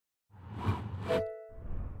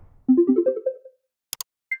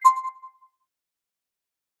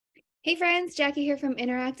Hey friends, Jackie here from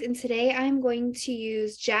Interact, and today I'm going to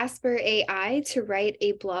use Jasper AI to write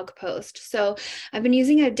a blog post. So I've been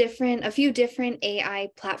using a few different AI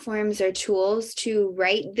platforms or tools to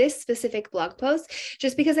write this specific blog post,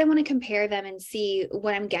 just because I want to compare them and see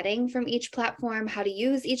what I'm getting from each platform, how to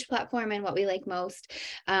use each platform, and what we like most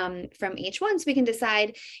from each one, so we can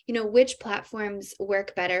decide, which platforms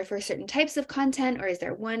work better for certain types of content, or is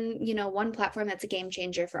there one platform that's a game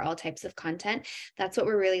changer for all types of content. That's what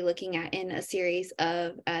we're really looking at in a series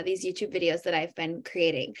of these YouTube videos that I've been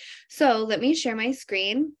creating. So let me share my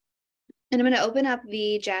screen. And I'm going to open up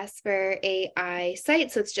the Jasper AI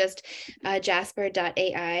site. So it's just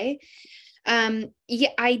jasper.ai.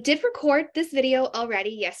 Yeah, I did record this video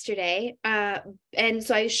already yesterday. And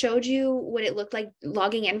so I showed you what it looked like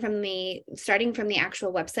logging in starting from the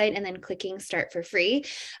actual website and then clicking start for free.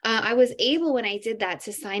 I was able, when I did that,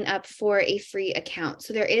 to sign up for a free account.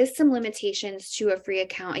 So there is some limitations to a free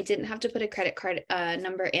account. I didn't have to put a credit card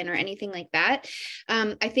number in or anything like that.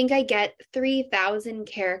 I think I get 3,000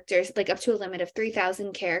 characters, like up to a limit of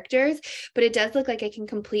 3,000 characters, but it does look like I can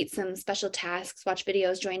complete some special tasks, watch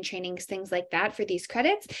videos, join trainings, things like that for these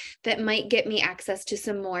credits that might get me access to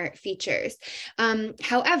some more features.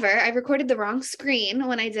 However, I recorded the wrong screen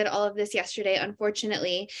when I did all of this yesterday,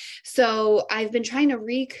 unfortunately. So I've been trying to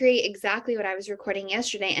recreate exactly what I was recording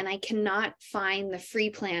yesterday, and I cannot find the free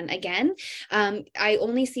plan again. I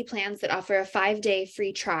only see plans that offer a 5-day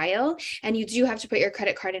free trial, and you do have to put your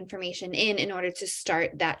credit card information in order to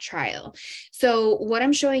start that trial. So what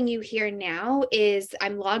I'm showing you here now is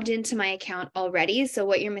I'm logged into my account already. So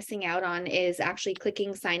what you're missing out on is actually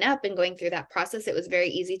clicking sign up and going through that process. It was very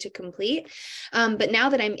easy to complete. But now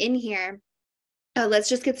that I'm in here, let's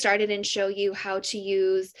just get started and show you how to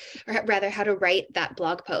use, or rather how to write that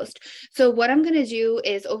blog post. So what I'm going to do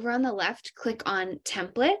is over on the left, click on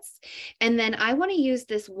templates. And then I want to use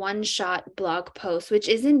this one-shot blog post, which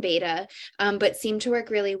is in beta, but seemed to work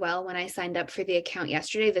really well when I signed up for the account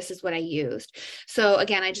yesterday. This is what I used. So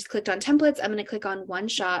again, I just clicked on templates. I'm going to click on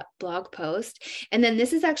one-shot blog post. And then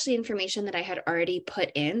this is actually information that I had already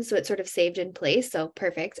put in. So it's sort of saved in place. So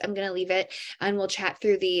perfect. I'm going to leave it and we'll chat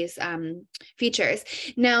through these features.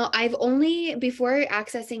 Now, before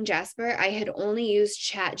accessing Jasper, I had only used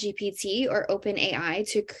ChatGPT or OpenAI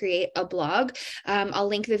to create a blog. I'll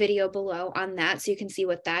link the video below on that so you can see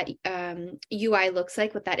what that UI looks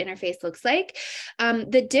like, what that interface looks like.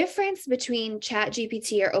 The difference between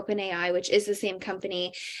ChatGPT or OpenAI, which is the same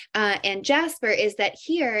company, and Jasper is that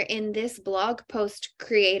here in this blog post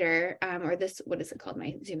creator, or this, what is it called?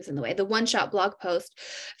 My Zoom is in the way. The one-shot blog post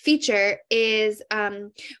feature is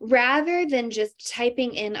rather than just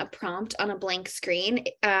typing in a prompt on a blank screen,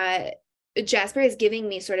 Jasper is giving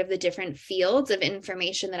me sort of the different fields of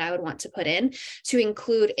information that I would want to put in to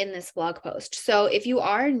include in this blog post. So if you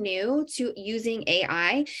are new to using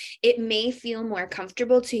AI, it may feel more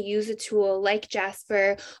comfortable to use a tool like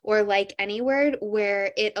Jasper or like Anyword,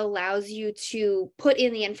 where it allows you to put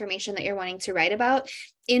in the information that you're wanting to write about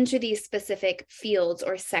into these specific fields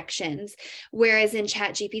or sections. Whereas in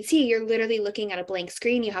ChatGPT, you're literally looking at a blank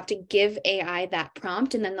screen. You have to give AI that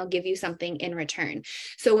prompt and then they'll give you something in return.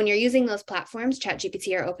 So when you're using those platforms,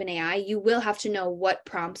 ChatGPT or OpenAI, you will have to know what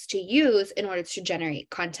prompts to use in order to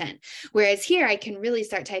generate content. Whereas here, I can really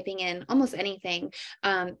start typing in almost anything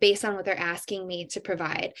based on what they're asking me to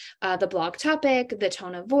provide. The blog topic, the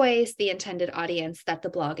tone of voice, the intended audience that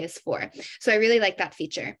the blog is for. So I really like that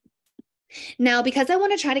feature. Now, because I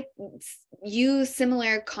want to try to use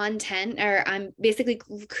similar content, or I'm basically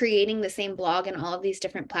creating the same blog in all of these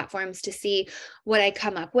different platforms to see what I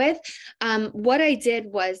come up with, what I did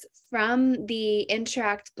was from the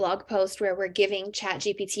Interact blog post where we're giving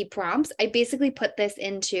ChatGPT prompts, I basically put this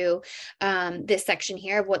into this section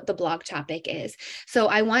here of what the blog topic is. So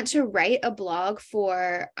I want to write a blog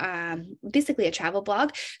for basically a travel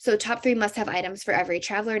blog. So top 3 must-have items for every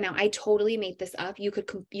traveler. Now, I totally made this up. You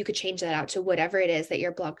could change that out to whatever it is that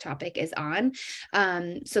your blog topic is on.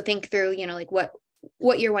 So think through, like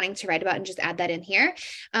what you're wanting to write about and just add that in here.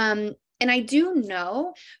 And I do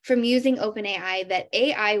know from using OpenAI that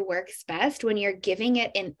AI works best when you're giving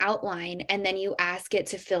it an outline and then you ask it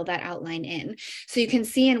to fill that outline in. So you can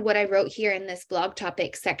see in what I wrote here in this blog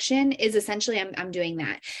topic section is essentially I'm doing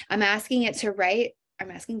that. I'm asking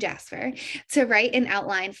Jasper to write an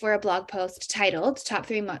outline for a blog post titled Top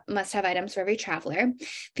 3 Must-Have Items for Every Traveler.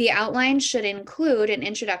 The outline should include an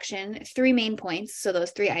introduction, 3 main points, so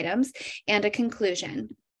those 3 items, and a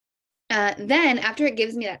conclusion. Then after it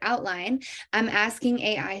gives me that outline, I'm asking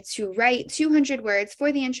AI to write 200 words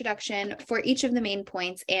for the introduction, for each of the main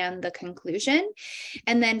points, and the conclusion.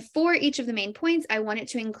 And then for each of the main points, I want it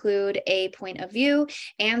to include a point of view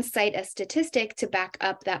and cite a statistic to back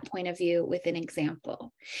up that point of view with an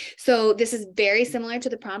example. So this is very similar to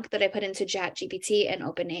the prompt that I put into ChatGPT and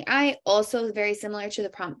OpenAI, also very similar to the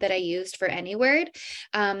prompt that I used for AnyWord.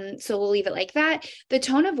 So we'll leave it like that. The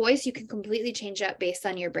tone of voice, you can completely change up based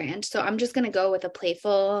on your brand. So I'm just going to go with a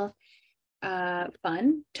playful,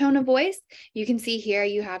 fun tone of voice. You can see here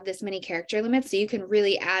you have this many character limits, so you can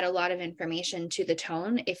really add a lot of information to the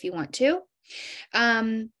tone if you want to.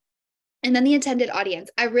 And then the intended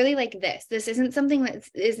audience. I really like this. This isn't something that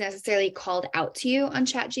is necessarily called out to you on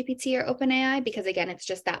ChatGPT or OpenAI, because again, it's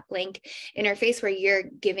just that blank interface where you're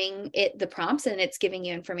giving it the prompts and it's giving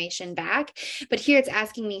you information back. But here it's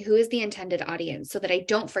asking me who is the intended audience, so that I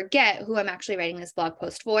don't forget who I'm actually writing this blog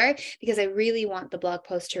post for, because I really want the blog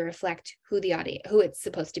post to reflect who the audience, who it's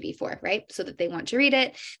supposed to be for, right? So that they want to read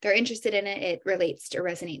it, they're interested in it, it relates or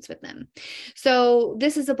resonates with them. So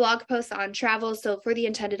this is a blog post on travel. So for the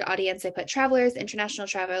intended audience, I put travelers, international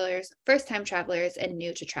travelers, first-time travelers, and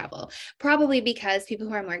new to travel, probably because people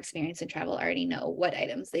who are more experienced in travel already know what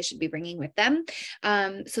items they should be bringing with them.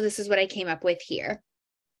 So this is what I came up with here.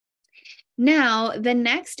 Now, the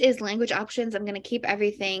next is language options. I'm going to keep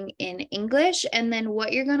everything in English. And then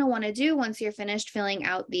what you're going to want to do once you're finished filling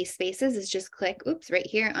out these spaces is just click, right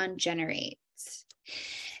here on generate.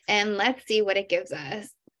 And let's see what it gives us.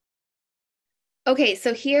 Okay,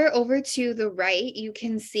 so here over to the right, you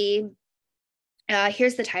can see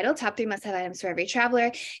here's the title, top 3 must-have items for every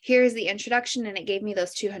traveler. Here's the introduction, and it gave me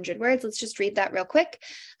those 200 words. Let's just read that real quick.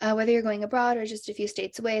 Whether you're going abroad or just a few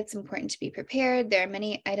states away, it's important to be prepared. There are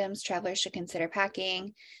many items travelers should consider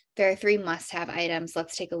packing. There are 3 must-have items.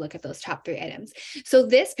 Let's take a look at those top 3 items. So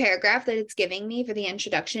this paragraph that it's giving me for the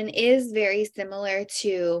introduction is very similar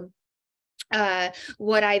to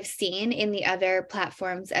what I've seen in the other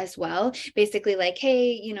platforms as well. Basically like,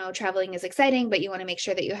 hey, you know, traveling is exciting, but you want to make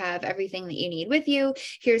sure that you have everything that you need with you.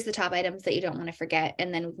 Here's the top items that you don't want to forget.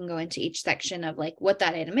 And then we can go into each section of like what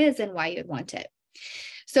that item is and why you'd want it.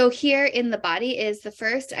 So here in the body is the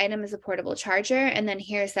first item is a portable charger. And then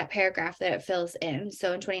here's that paragraph that it fills in.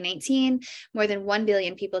 So in 2019, more than 1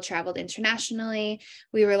 billion people traveled internationally.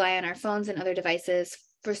 We rely on our phones and other devices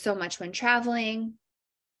for so much when traveling.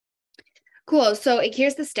 Cool. So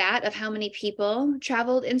here's the stat of how many people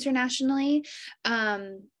traveled internationally.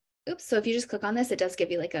 So if you just click on this, it does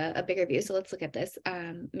give you like a bigger view. So let's look at this.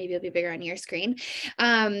 Maybe it'll be bigger on your screen.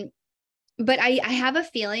 But I have a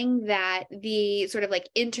feeling that the sort of like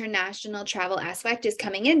international travel aspect is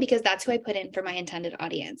coming in because that's who I put in for my intended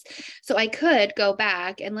audience. So I could go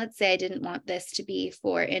back and let's say I didn't want this to be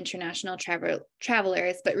for international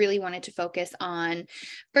travelers, but really wanted to focus on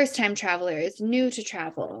first-time travelers, new to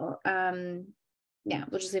travel. Yeah,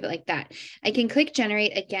 we'll just leave it like that. I can click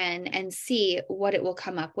generate again and see what it will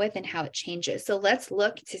come up with and how it changes. So let's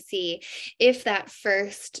look to see if that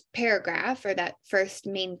first paragraph or that first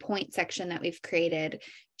main point section that we've created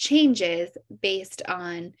changes based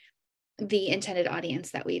on the intended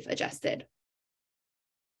audience that we've adjusted.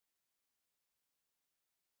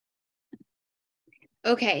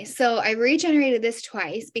 Okay, so I regenerated this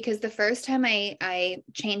twice because the first time I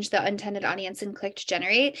changed the intended audience and clicked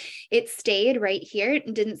generate, it stayed right here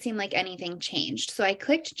and didn't seem like anything changed. So I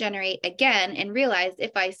clicked generate again and realized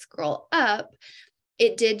if I scroll up,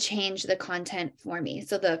 it did change the content for me.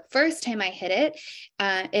 So the first time I hit it,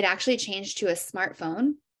 it actually changed to a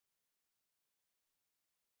smartphone.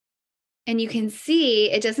 And you can see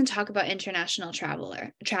it doesn't talk about international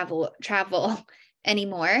travel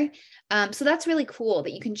anymore. So that's really cool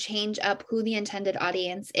that you can change up who the intended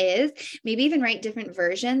audience is, maybe even write different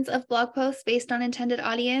versions of blog posts based on intended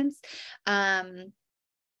audience. And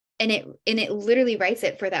it literally writes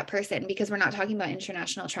it for that person because we're not talking about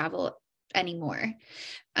international travel anymore.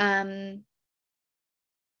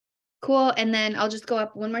 Cool. And then I'll just go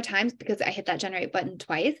up one more time because I hit that generate button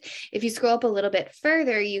twice. If you scroll up a little bit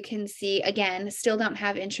further, you can see, again, still don't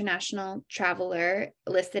have international traveler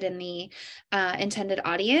listed in the intended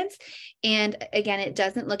audience. And again, it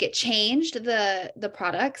doesn't look, it changed the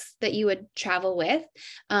products that you would travel with,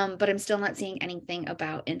 but I'm still not seeing anything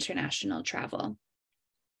about international travel.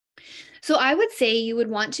 So I would say you would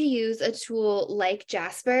want to use a tool like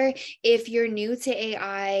Jasper if you're new to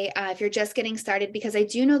AI, if you're just getting started, because I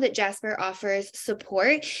do know that Jasper offers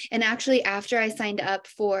support. And actually, after I signed up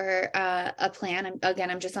for a plan,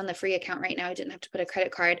 I'm just on the free account right now. I didn't have to put a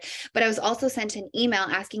credit card, but I was also sent an email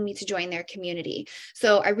asking me to join their community.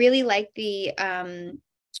 So I really like the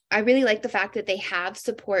I really like the fact that they have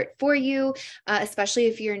support for you, especially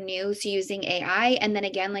if you're new to using AI. And then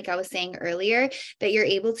again, like I was saying earlier, that you're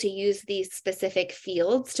able to use these specific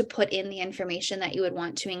fields to put in the information that you would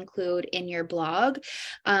want to include in your blog,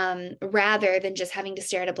 rather than just having to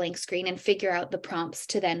stare at a blank screen and figure out the prompts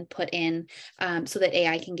to then put in, so that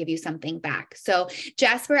AI can give you something back. So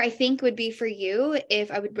Jasper, I think would be for you.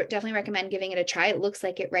 If I would definitely recommend giving it a try. It looks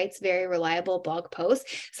like it writes very reliable blog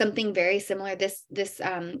posts, something very similar. This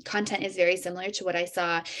content is very similar to what I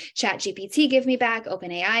saw ChatGPT give me back,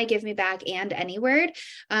 OpenAI give me back, and AnyWord.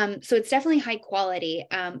 So it's definitely high quality.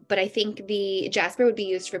 But I think the Jasper would be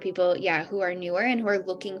used for people, yeah, who are newer and who are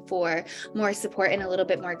looking for more support and a little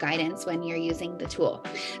bit more guidance when you're using the tool.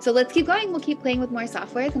 So let's keep going. We'll keep playing with more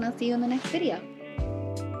softwares, and I'll see you in the next video.